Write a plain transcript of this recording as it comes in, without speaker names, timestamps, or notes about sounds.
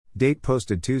Date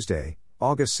posted Tuesday,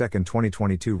 August 2,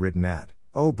 2022. Written at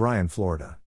O'Brien,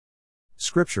 Florida.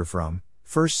 Scripture from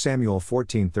 1 Samuel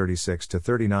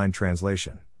 14:36-39.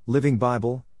 Translation, Living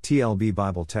Bible, TLB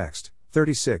Bible Text,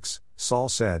 36. Saul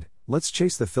said, "Let's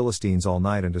chase the Philistines all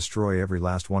night and destroy every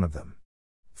last one of them."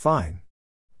 "Fine."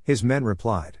 His men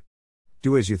replied.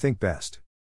 "Do as you think best."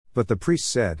 But the priest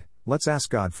said, "Let's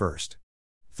ask God first."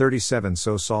 37.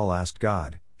 So Saul asked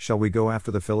God, "Shall we go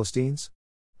after the Philistines?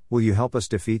 Will you help us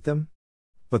defeat them?"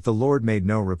 But the Lord made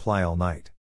no reply all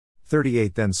night.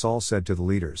 38. Then Saul said to the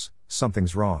leaders,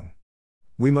 "Something's wrong.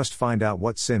 We must find out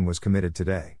what sin was committed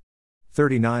today."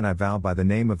 39. I vow by the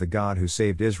name of the God who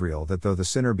saved Israel that though the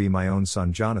sinner be my own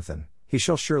son Jonathan, he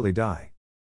shall surely die.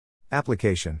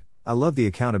 Application: I love the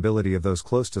accountability of those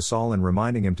close to Saul in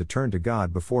reminding him to turn to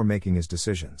God before making his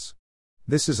decisions.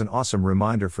 This is an awesome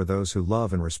reminder for those who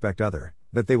love and respect other,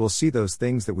 that they will see those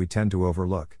things that we tend to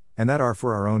overlook, and that are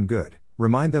for our own good.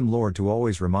 Remind them, Lord, to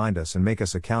always remind us and make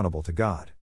us accountable to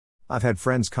God. I've had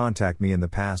friends contact me in the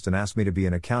past and ask me to be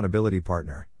an accountability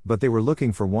partner, but they were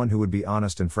looking for one who would be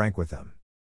honest and frank with them.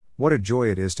 What a joy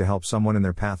it is to help someone in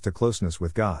their path to closeness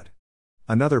with God.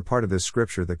 Another part of this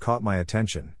scripture that caught my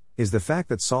attention is the fact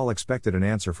that Saul expected an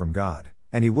answer from God,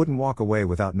 and he wouldn't walk away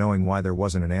without knowing why there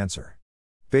wasn't an answer.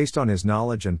 Based on his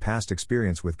knowledge and past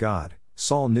experience with God,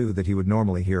 Saul knew that he would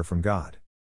normally hear from God.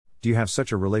 Do you have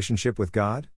such a relationship with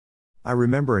God? I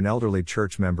remember an elderly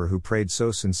church member who prayed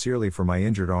so sincerely for my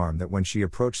injured arm that when she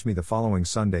approached me the following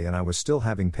Sunday and I was still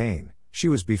having pain, she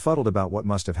was befuddled about what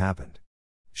must have happened.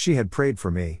 She had prayed for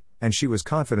me, and she was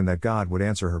confident that God would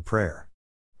answer her prayer.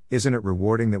 Isn't it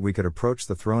rewarding that we could approach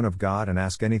the throne of God and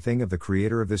ask anything of the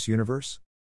Creator of this universe?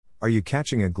 Are you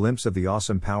catching a glimpse of the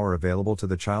awesome power available to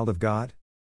the child of God?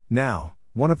 Now,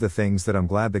 one of the things that I'm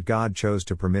glad that God chose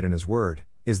to permit in His Word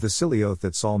is the silly oath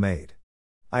that Saul made.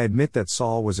 I admit that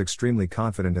Saul was extremely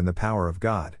confident in the power of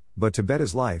God, but to bet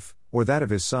his life, or that of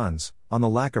his sons, on the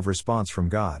lack of response from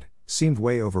God, seemed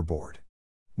way overboard.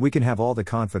 We can have all the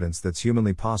confidence that's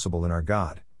humanly possible in our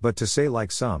God, but to say,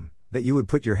 like some, that you would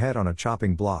put your head on a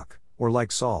chopping block, or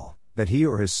like Saul, that he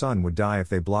or his son would die if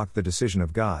they blocked the decision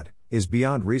of God, is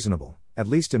beyond reasonable, at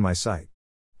least in my sight.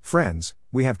 Friends,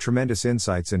 we have tremendous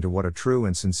insights into what a true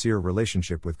and sincere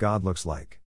relationship with God looks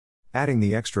like. Adding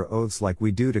the extra oaths like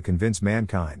we do to convince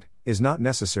mankind is not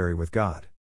necessary with God.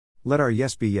 Let our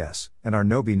yes be yes, and our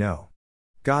no be no.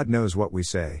 God knows what we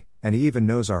say, and He even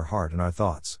knows our heart and our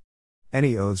thoughts.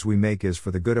 Any oaths we make is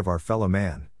for the good of our fellow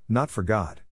man, not for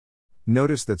God.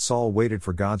 Notice that Saul waited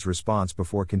for God's response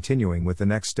before continuing with the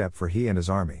next step for he and his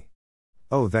army.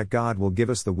 Oh, that God will give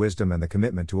us the wisdom and the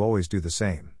commitment to always do the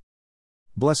same.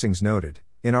 Blessings noted.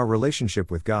 In our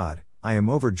relationship with God, I am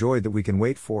overjoyed that we can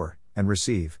wait for, and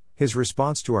receive, His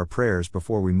response to our prayers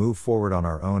before we move forward on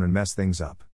our own and mess things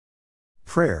up.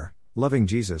 Prayer. Loving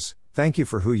Jesus, thank you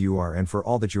for who you are and for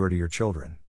all that you are to your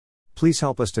children. Please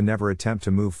help us to never attempt to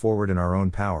move forward in our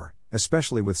own power,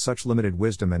 especially with such limited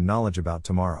wisdom and knowledge about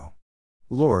tomorrow.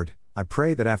 Lord, I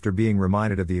pray that after being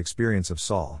reminded of the experience of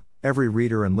Saul, every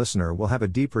reader and listener will have a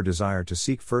deeper desire to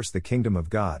seek first the kingdom of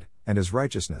God and His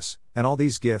righteousness, and all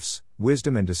these gifts,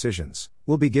 wisdom and decisions,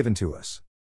 will be given to us.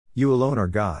 You alone are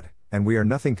God, and we are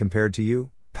nothing compared to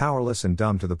you, powerless and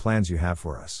dumb to the plans you have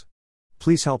for us.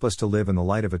 Please help us to live in the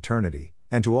light of eternity,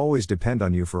 and to always depend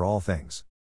on you for all things.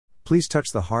 Please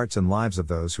touch the hearts and lives of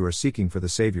those who are seeking for the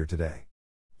Savior today.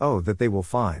 Oh, that they will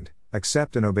find,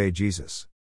 accept and obey Jesus.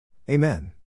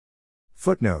 Amen.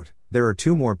 Footnote: there are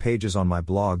 2 more pages on my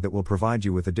blog that will provide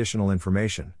you with additional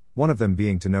information, one of them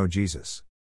being to know Jesus.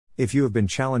 If you have been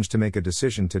challenged to make a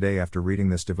decision today after reading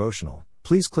this devotional,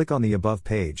 please click on the above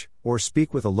page, or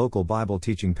speak with a local Bible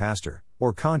teaching pastor,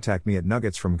 or contact me at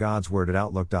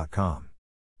nuggetsfromgodsword@outlook.com.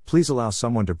 Please allow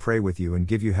someone to pray with you and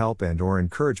give you help and/or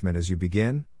encouragement as you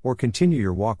begin, or continue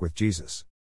your walk with Jesus.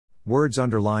 Words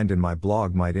underlined in my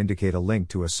blog might indicate a link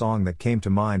to a song that came to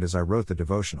mind as I wrote the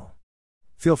devotional.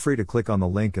 Feel free to click on the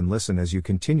link and listen as you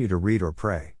continue to read or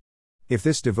pray. If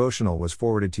this devotional was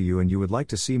forwarded to you and you would like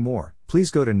to see more,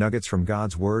 please go to Nuggets from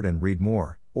God's Word and read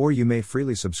more, or you may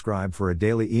freely subscribe for a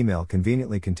daily email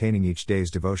conveniently containing each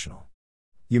day's devotional.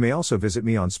 You may also visit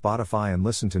me on Spotify and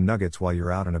listen to Nuggets while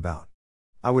you're out and about.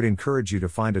 I would encourage you to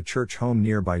find a church home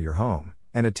nearby your home,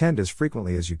 and attend as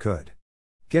frequently as you could.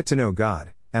 Get to know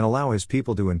God, and allow His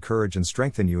people to encourage and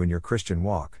strengthen you in your Christian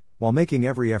walk, while making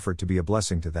every effort to be a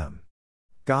blessing to them.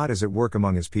 God is at work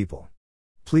among His people.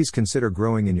 Please consider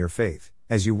growing in your faith,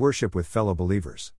 as you worship with fellow believers.